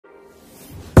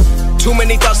Too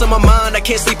many thoughts on my mind, I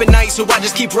can't sleep at night, so I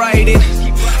just keep writing.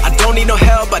 I don't need no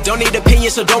help, I don't need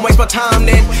opinions, so don't waste my time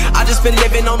then. I just been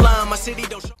living online, my city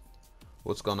don't show.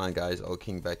 What's going on, guys?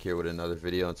 ohKingg back here with another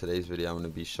video. In today's video, I'm going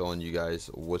to be showing you guys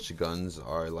which guns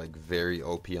are like very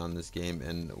OP on this game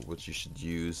and which you should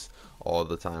use all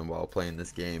the time while playing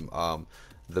this game.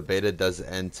 The beta does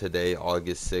end today,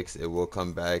 August 6th. It will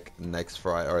come back next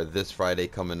Friday, or this Friday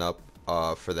coming up,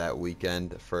 for that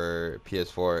weekend for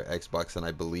PS4, Xbox, and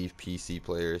I believe PC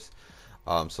players.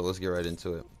 So let's get right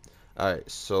into it.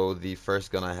 Alright, so the first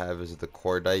gun I have is the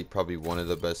Cordite, probably one of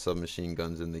the best submachine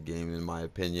guns in the game in my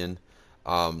opinion.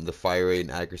 The fire rate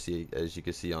and accuracy, as you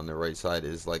can see on the right side,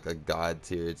 is like a god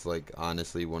tier. It's like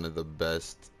honestly one of the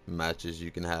best matches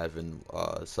you can have in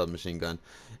submachine gun.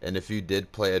 And if you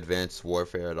did play Advanced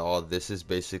Warfare at all, this is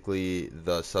basically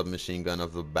the submachine gun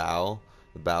of the BO4.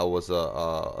 The BO4 was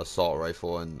a assault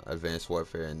rifle in Advanced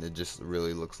Warfare, and it just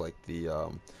really looks like the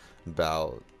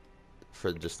BO4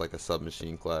 for just like a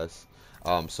submachine class.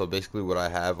 So basically what I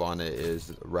have on it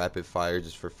is rapid fire,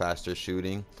 just for faster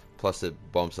shooting, plus it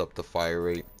bumps up the fire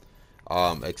rate.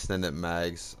 Extended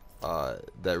mags,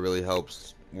 that really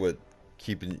helps with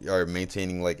keeping or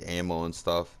maintaining like ammo and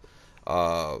stuff.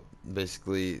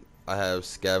 Basically I have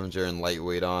scavenger and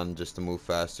lightweight on just to move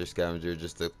faster. Scavenger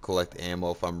just to collect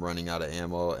ammo if I'm running out of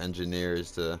ammo. Engineer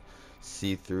is to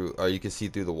see through, or you can see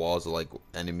through the walls of like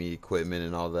enemy equipment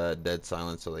and all that. Dead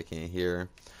silence so they can't hear.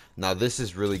 Now this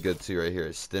is really good too right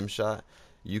here. Stim shot.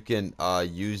 You can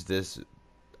use this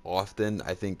often.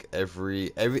 I think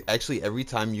every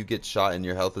time you get shot and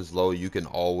your health is low, you can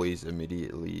always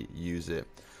immediately use it.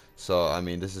 So I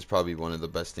mean, this is probably one of the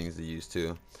best things to use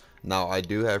too. Now I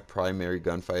do have primary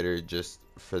gunfighter just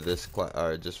for this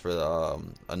just for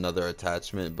another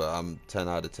attachment, but I'm 10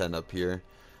 out of 10 up here.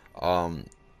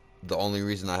 The only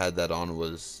reason I had that on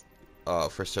was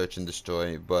for search and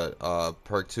destroy, but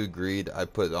perk 2 greed I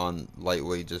put on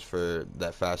lightweight just for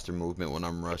that faster movement when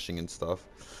I'm rushing and stuff.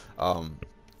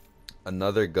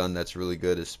 Another gun that's really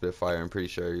good is Spitfire. I'm pretty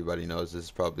sure everybody knows this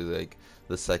is probably like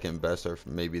the second best or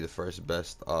maybe the first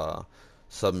best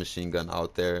submachine gun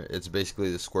out there. It's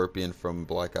basically the Scorpion from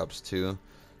Black Ops 2.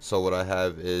 So what I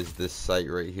have is this sight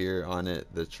right here on it,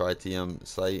 the tritium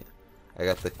sight. I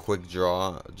got the quick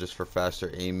draw just for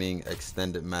faster aiming,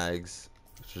 extended mags,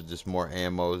 which are just more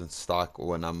ammo and stock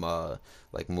when I'm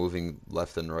like moving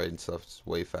left and right and stuff. It's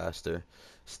way faster.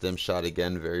 Stim shot,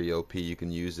 again, very OP. You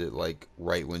can use it like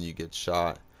right when you get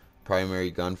shot. Primary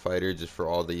gunfighter, just for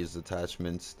all these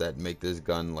attachments that make this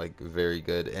gun like very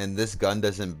good. And this gun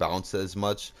doesn't bounce as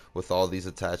much with all these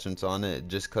attachments on it,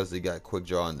 just because they got quick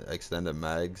draw and extended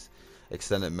mags.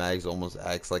 Extended mags almost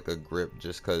acts like a grip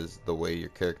just because the way your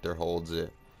character holds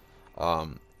it.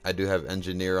 I do have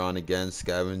engineer on again,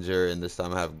 scavenger, and this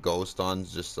time I have ghost on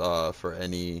just for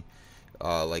any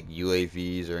like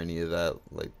UAVs or any of that,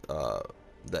 like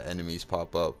the enemies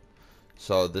pop up.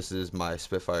 So this is my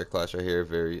Spitfire class right here,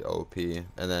 very OP. And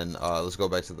then let's go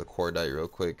back to the Cordite real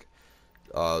quick.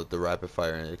 The rapid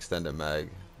fire and extended mag.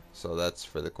 So that's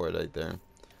for the Cordite there.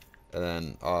 And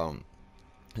then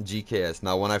GKS.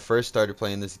 Now when I first started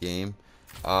playing this game,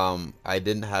 I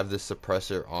didn't have the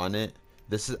suppressor on it.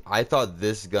 I thought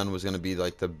this gun was gonna be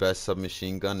like the best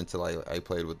submachine gun until I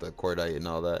played with the Cordite and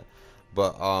all that.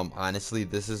 But honestly,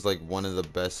 this is like one of the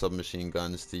best submachine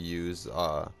guns to use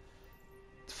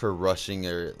for rushing,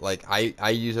 or like I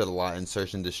use it a lot in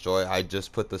search and destroy. I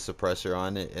just put the suppressor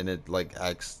on it and it like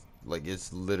acts like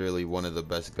it's literally one of the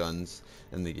best guns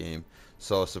in the game.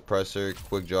 So suppressor,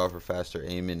 quick draw for faster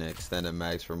aiming, and extended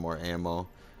mags for more ammo.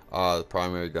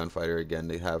 Primary gunfighter, again,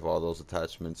 they have all those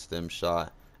attachments. Stim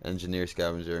shot, engineer,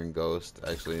 scavenger, and ghost.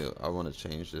 Actually, I want to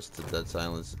change this to dead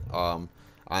silence.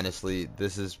 Honestly,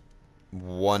 this is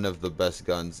one of the best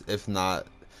guns, if not.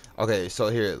 Okay, so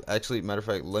here, actually, matter of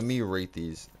fact, let me rate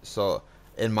these. So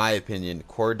in my opinion,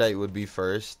 Cordite would be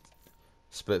first,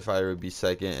 Spitfire would be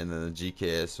second, and then the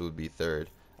GKS would be third.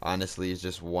 Honestly, it's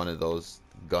just one of those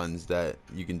guns that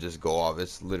you can just go off.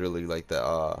 It's literally like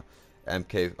the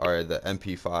MK or the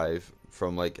MP5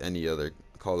 from like any other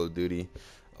Call of Duty.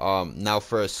 Now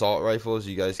for assault rifles,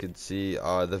 you guys can see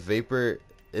the Vapor,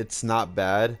 it's not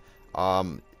bad.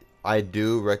 I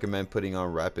do recommend putting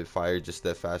on rapid fire, just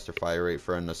that faster fire rate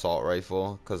for an assault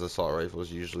rifle, because assault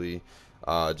rifles usually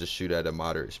just shoot at a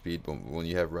moderate speed, but when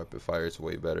you have rapid fire, it's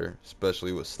way better,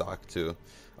 especially with stock too.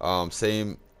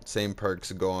 Same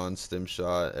perks go on Stim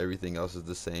shot, everything else is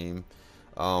the same.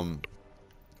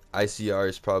 ICR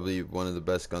is probably one of the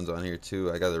best guns on here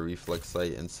too. I got a reflex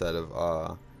sight instead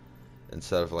of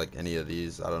like any of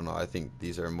these. I don't know, I think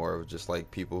these are more of just like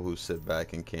people who sit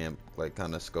back and camp, like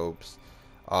kind of scopes.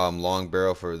 long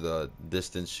barrel for the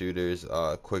distance shooters,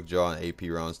 quick draw and AP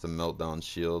rounds to melt down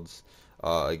shields.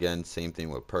 Again, same thing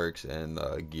with perks and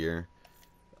gear.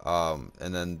 And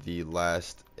then the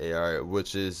last AR,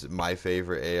 which is my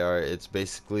favorite AR, it's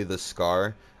basically the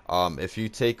Scar. If you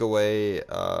take away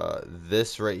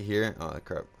this right here, oh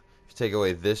crap, if you take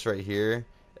away this right here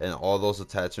and all those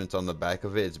attachments on the back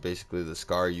of it, it's basically the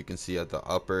Scar. You can see at the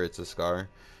upper, it's a Scar.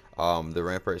 The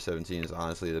Rampart 17 is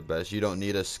honestly the best. You don't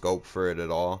need a scope for it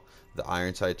at all. The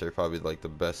iron sights are probably like the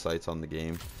best sights on the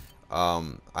game.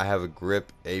 I have a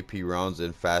grip, AP rounds,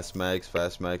 and fast mags.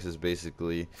 Fast mags is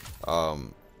basically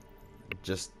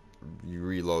just you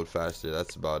reload faster.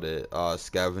 That's about it.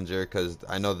 Scavenger, because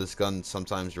I know this gun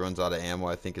sometimes runs out of ammo.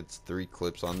 I think it's 3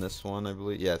 clips on this one, I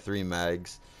believe. Yeah, 3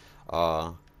 mags.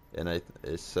 And it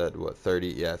said what, 30?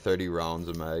 Yeah, 30 rounds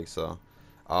of mag. So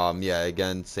yeah,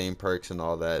 again, same perks and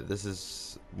all that. This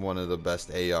is one of the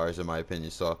best ARs in my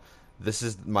opinion. So this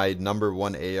is my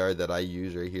 #1 AR that I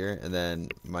use right here, and then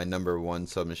my #1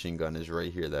 submachine gun is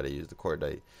right here that I use, the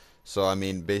Cordite. So I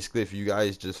mean, basically, if you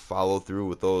guys just follow through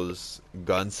with those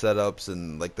gun setups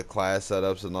and like the class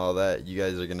setups and all that, you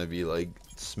guys are gonna be like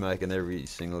smacking every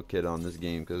single kid on this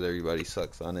game because everybody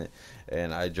sucks on it.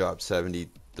 And I dropped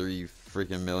 73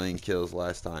 freaking million kills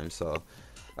last time. So,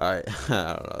 all right,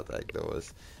 I don't know what the heck that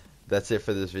was. That's it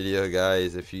for this video,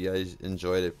 guys. If you guys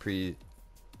enjoyed it,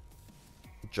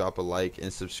 drop a like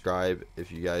and subscribe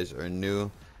if you guys are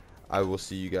new. I will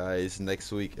see you guys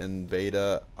next week in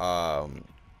beta.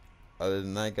 Other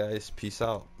than that, guys, peace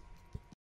out.